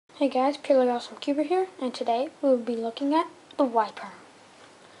Hey guys, Purely Awesome Cuber here, and today we will be looking at the Y-Perm.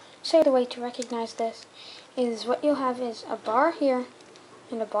 So the way to recognize this is what you'll have is a bar here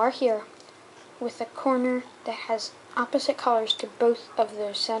and a bar here with a corner that has opposite colors to both of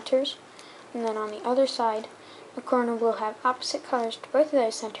those centers, and then on the other side the corner will have opposite colors to both of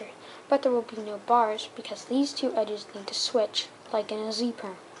those centers, but there will be no bars because these two edges need to switch like in a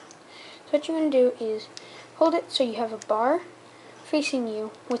Z-perm. So what you want to do is hold it so you have a bar facing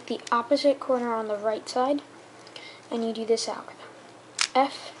you with the opposite corner on the right side, and you do this algorithm.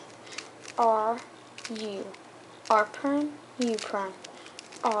 F, R, U, R prime, U prime,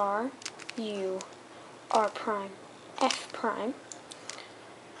 R, U, R prime, F prime,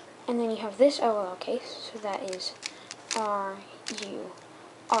 and then you have this LL case, so that is R, U,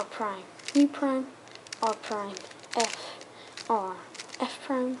 R prime, U prime, R prime, F, R, F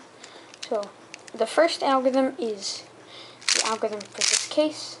prime. So the first algorithm is the algorithm for this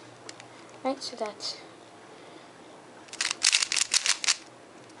case, right? So that's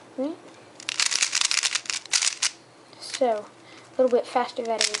right. So a little bit faster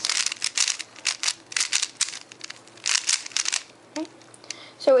that is. Right.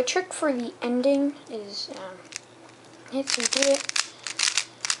 So a trick for the ending is if you do it,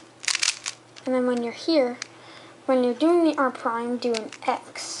 and then when you're here, when you're doing the R prime, do an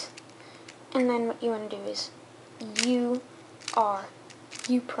X, and then what you want to do is U, R,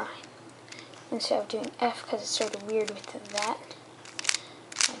 U prime, instead of doing F because it's sort of weird with that.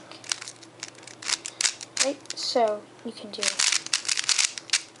 Right, so you can do it.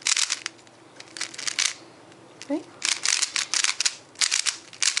 Right?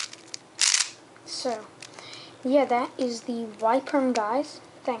 So, yeah, that is the Y-Perm, guys.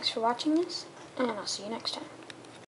 Thanks for watching this, and I'll see you next time.